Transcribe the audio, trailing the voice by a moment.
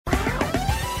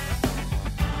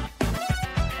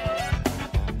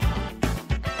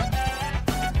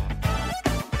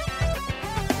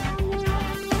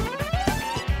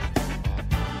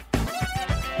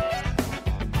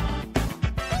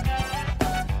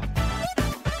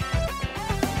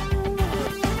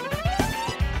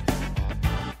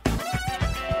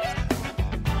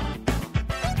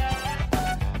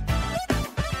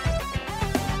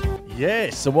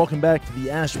Yes, so welcome back to the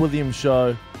Ash Williams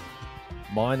Show.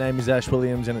 My name is Ash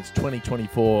Williams and it's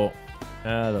 2024.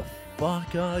 How the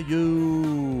fuck are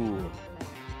you?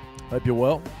 Hope you're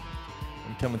well.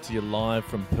 I'm coming to you live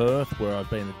from Perth, where I've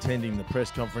been attending the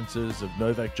press conferences of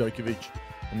Novak Djokovic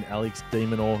and Alex de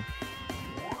Minaur.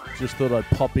 Just thought I'd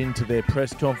pop into their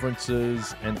press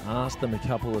conferences and ask them a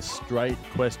couple of straight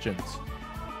questions.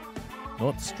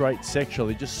 Not straight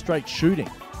sexually, just straight shooting.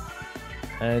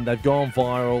 And they've gone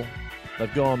viral.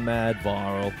 They've gone mad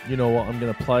viral. You know what? I'm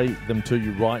going to play them to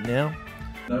you right now.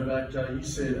 Novak, you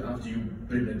said after you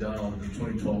beat Nadal in the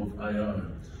 2012 AO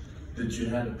that you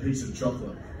had a piece of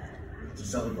chocolate to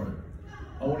celebrate.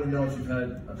 I want to know if you've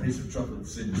had a piece of chocolate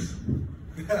since.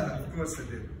 Yeah, of course I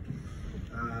did.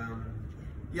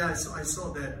 I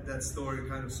saw that story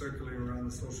kind of circulating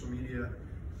around the social media.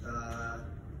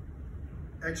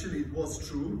 Actually, it was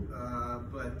true,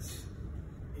 but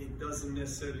it doesn't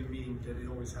necessarily mean that it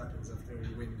always happens after a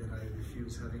win that I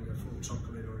refuse having a full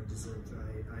chocolate or a dessert.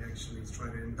 I actually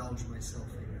try to indulge myself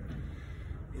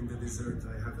in the dessert.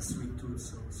 I have a sweet tooth,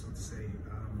 so to say.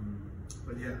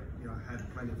 But yeah, I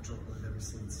had plenty of chocolate ever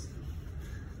since.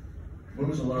 When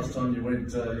was the last time you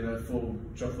went, full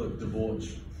chocolate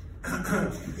debauch?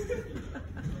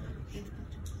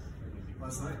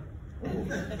 Last night. Oh.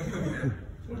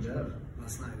 What'd you have?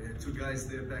 Last night. There are two guys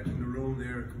there back in the room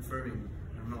there confirming.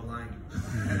 I'm not lying.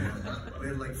 We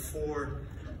had like 4,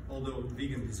 although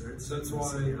vegan desserts. That's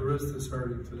why the rest is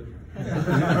hurting today.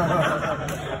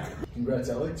 Congrats,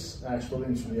 Alex. Ash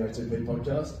Williams from the ATP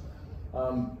podcast.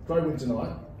 Great win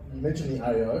tonight. You mentioned the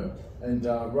AO, and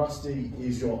Rusty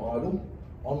is your idol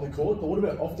on the court, but what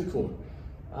about off the court?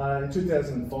 In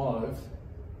 2005,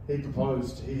 he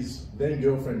proposed to his then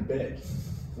girlfriend Beck.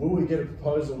 Will we get a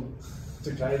proposal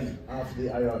to Katie after the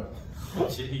AO?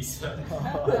 Jeez.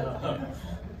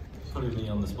 Putting me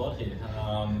on the spot here.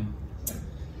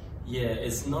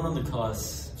 It's not on the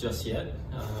cards just yet.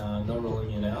 Not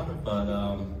ruling it out, but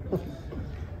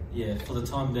for the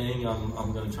time being,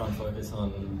 I'm going to try and focus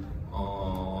on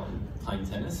playing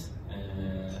tennis,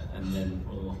 and then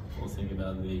we'll think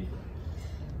about the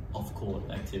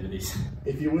off-court activities.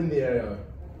 If you win the AO,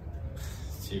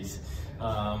 jeez.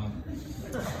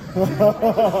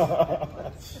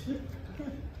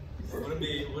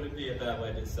 Wouldn't be a bad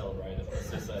way to celebrate it.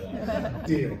 Let's just say that.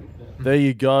 Deal. There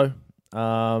you go.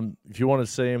 If you want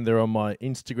to see them, they're on my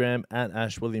Instagram at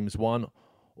AshWilliams1,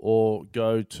 or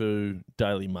go to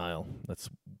Daily Mail. I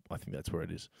think that's where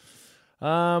it is.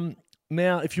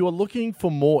 Now, if you are looking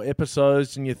for more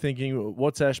episodes and you're thinking,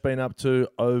 what's Ash been up to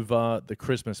over the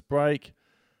Christmas break?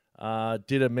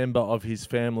 Did a member of his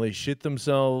family shit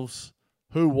themselves?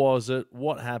 Who was it?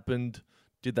 What happened?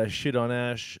 Did they shit on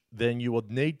Ash? Then you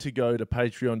would need to go to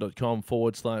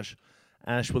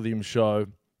patreon.com/Ash Williams Show,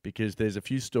 because there's a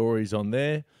few stories on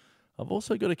there. I've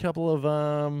also got a couple of,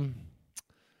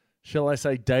 shall I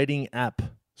say, dating app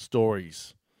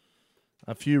stories.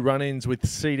 A few run-ins with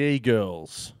CD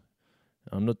girls.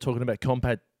 I'm not talking about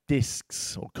compact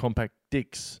discs or compact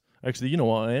dicks. Actually, you know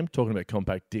what I am talking about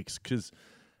compact dicks, because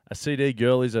a CD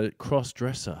girl is a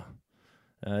cross-dresser.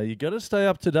 You got to stay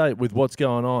up to date with what's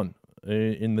going on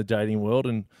in the dating world,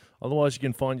 and otherwise you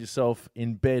can find yourself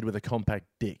in bed with a compact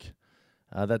dick.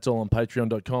 That's all on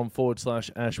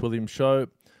patreon.com/Ash Williams Show.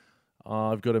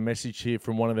 I've got a message here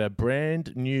from one of our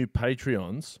brand new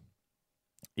Patreons.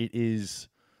 It is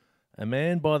a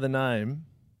man by the name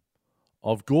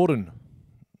of Gordon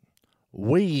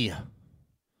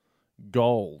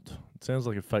Gold. It sounds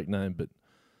like a fake name, but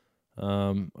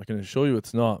I can assure you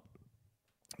it's not.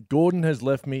 Gordon has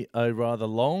left me a rather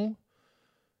long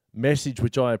message,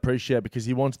 which I appreciate, because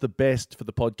he wants the best for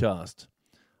the podcast.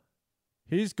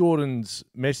 Here's Gordon's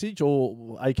message,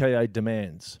 or AKA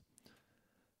demands.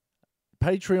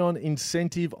 Patreon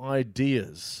incentive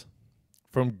ideas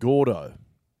from Gordo.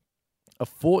 A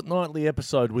fortnightly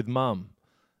episode with Mum,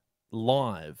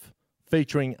 live,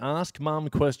 featuring Ask Mum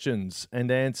questions and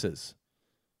answers.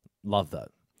 Love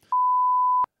that.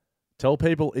 Tell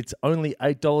people it's only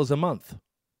 $8 a month.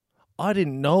 I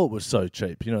didn't know it was so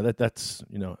cheap. That's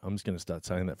I'm just going to start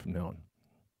saying that from now on.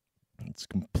 It's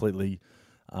completely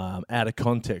out of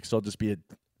context. I'll just be at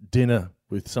dinner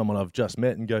with someone I've just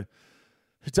met and go,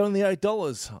 it's only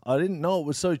 $8. I didn't know it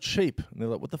was so cheap. And they're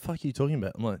like, what the fuck are you talking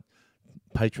about? I'm like,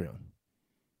 Patreon.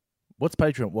 What's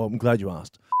Patreon? Well, I'm glad you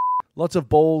asked. Lots of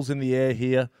balls in the air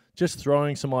here. Just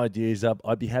throwing some ideas up.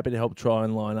 I'd be happy to help try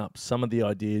and line up some of the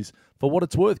ideas for what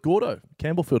it's worth. Gordo,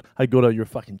 Campbellfield. Hey, Gordo, you're a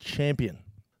fucking champion.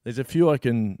 There's a few I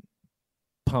can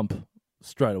pump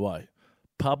straight away.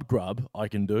 Pub grub I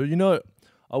can do.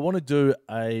 I want to do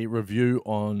a review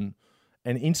on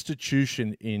an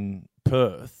institution in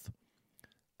Perth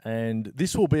And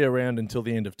this will be around until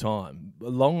the end of time,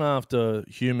 long after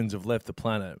humans have left the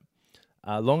planet,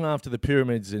 long after the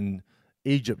pyramids in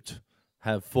Egypt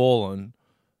have fallen.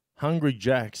 Hungry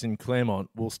Jacks in Claremont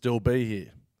will still be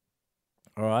here.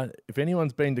 All right? If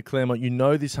anyone's been to Claremont, you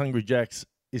know this Hungry Jacks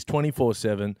is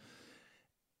 24/7.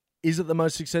 Is it the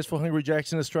most successful Hungry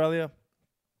Jacks in Australia?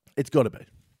 It's got to be.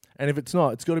 And if it's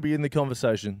not, it's got to be in the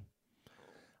conversation.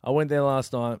 I went there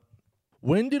last night.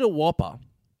 When did a Whopper,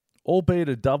 albeit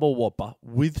a double Whopper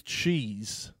with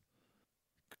cheese,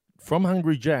 from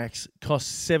Hungry Jack's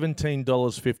cost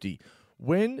 $17.50?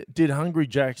 When did Hungry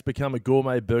Jack's become a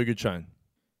gourmet burger chain?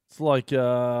 It's like,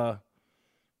 what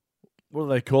do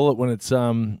they call it when it's,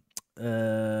 sorry,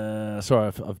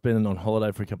 I've been on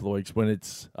holiday for a couple of weeks. When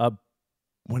it's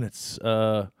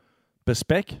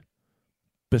bespoke.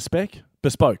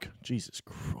 Jesus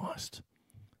Christ.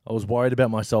 I was worried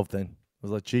about myself then. I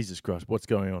was like, Jesus Christ, what's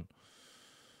going on?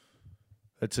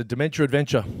 It's a dementia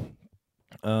adventure.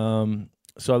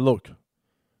 So look,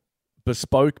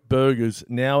 bespoke burgers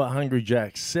now at Hungry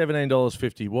Jack's,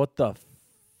 $17.50. What the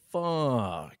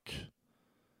fuck?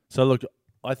 So look,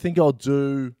 I think I'll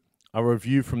do a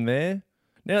review from there.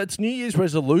 Now, it's New Year's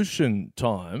resolution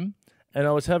time, and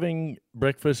I was having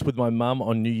breakfast with my mum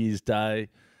on New Year's Day,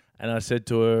 and I said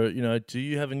to her, you know, do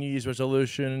you have a New Year's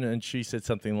resolution? And she said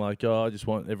something like, oh, I just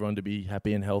want everyone to be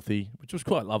happy and healthy, which was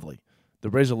quite lovely.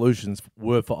 The resolutions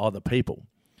were for other people.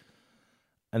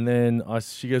 And then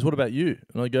she goes, what about you?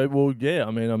 And I go, well, yeah,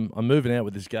 I mean, I'm moving out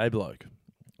with this gay bloke.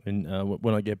 And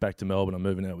when I get back to Melbourne, I'm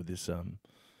moving out with this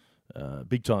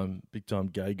big time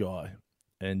gay guy.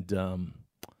 And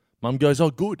Mum goes,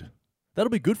 oh, good. That'll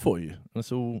be good for you. And I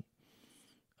said,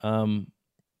 well,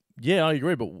 yeah, I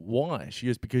agree, but why? She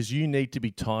goes, because you need to be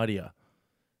tidier.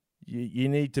 You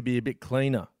need to be a bit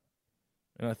cleaner.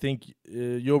 And I think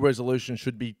your resolution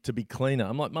should be to be cleaner.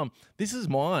 I'm like, Mum, this is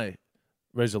my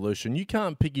resolution. You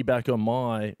can't piggyback on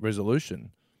my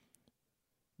resolution.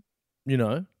 You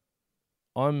know,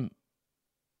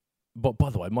 but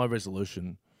by the way, my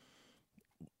resolution,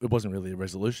 it wasn't really a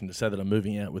resolution to say that I'm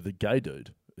moving out with a gay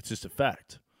dude. It's just a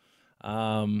fact.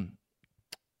 And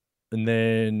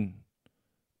then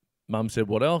Mum said,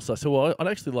 what else? I said, well, I'd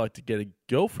actually like to get a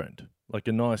girlfriend, like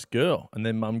a nice girl. And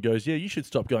then Mum goes, yeah, you should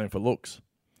stop going for looks.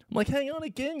 I'm like, hang on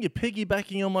again, you're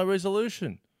piggybacking on my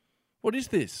resolution. What is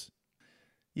this?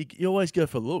 You always go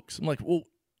for looks. I'm like, well,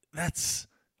 that's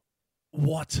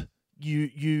what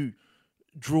you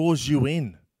draws you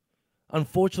in.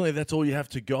 Unfortunately, that's all you have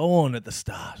to go on at the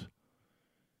start.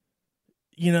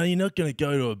 You know, you're not going to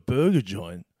go to a burger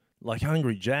joint like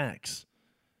Hungry Jack's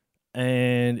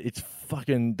and it's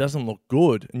fucking doesn't look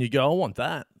good, and you go, I want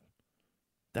that.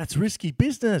 That's risky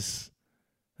business.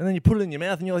 And then you put it in your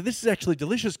mouth and you're like, this is actually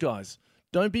delicious, guys.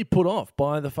 Don't be put off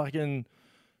by the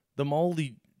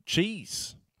moldy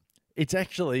cheese. It's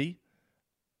actually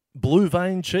blue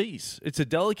vein cheese. It's a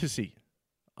delicacy.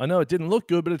 I know it didn't look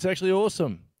good, but it's actually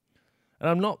awesome. And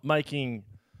I'm not making,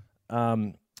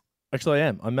 actually I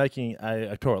am. I'm making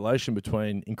a correlation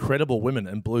between incredible women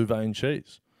and blue vein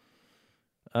cheese.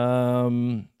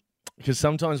 Because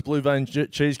sometimes blue vein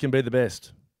cheese can be the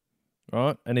best,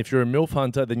 right? And if you're a MILF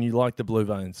hunter, then you like the blue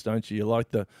veins, don't you? You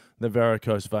like the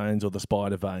varicose veins or the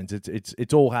spider veins.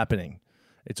 It's all happening.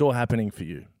 It's all happening for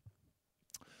you.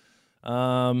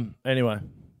 Anyway,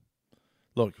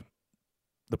 look,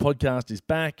 the podcast is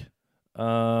back.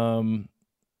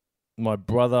 My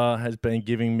brother has been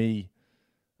giving me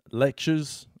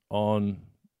lectures on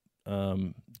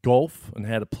golf and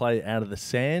how to play out of the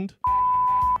sand.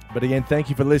 But again, thank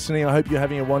you for listening. I hope you're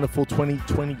having a wonderful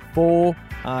 2024.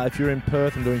 If you're in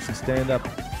Perth, I'm doing some stand-up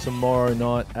tomorrow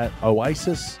night at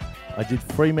Oasis. I did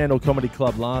Fremantle Comedy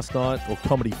Club last night, or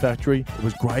Comedy Factory. It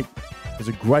was great. It was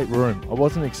a great room. I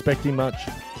wasn't expecting much.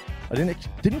 I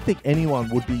didn't think anyone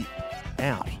would be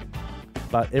out,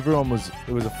 but everyone was.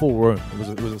 It was a full room.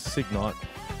 It was a sick night.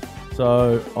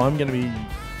 So I'm going to be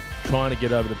trying to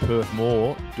get over to Perth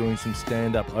more, doing some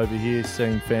stand-up over here,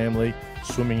 seeing family,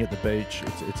 swimming at the beach.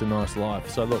 It's a nice life.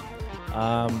 So look,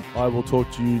 I will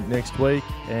talk to you next week.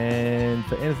 And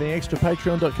for anything extra,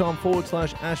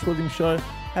 patreon.com/Ash Williams Show.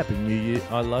 Happy New Year.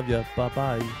 I love you.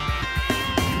 Bye-bye.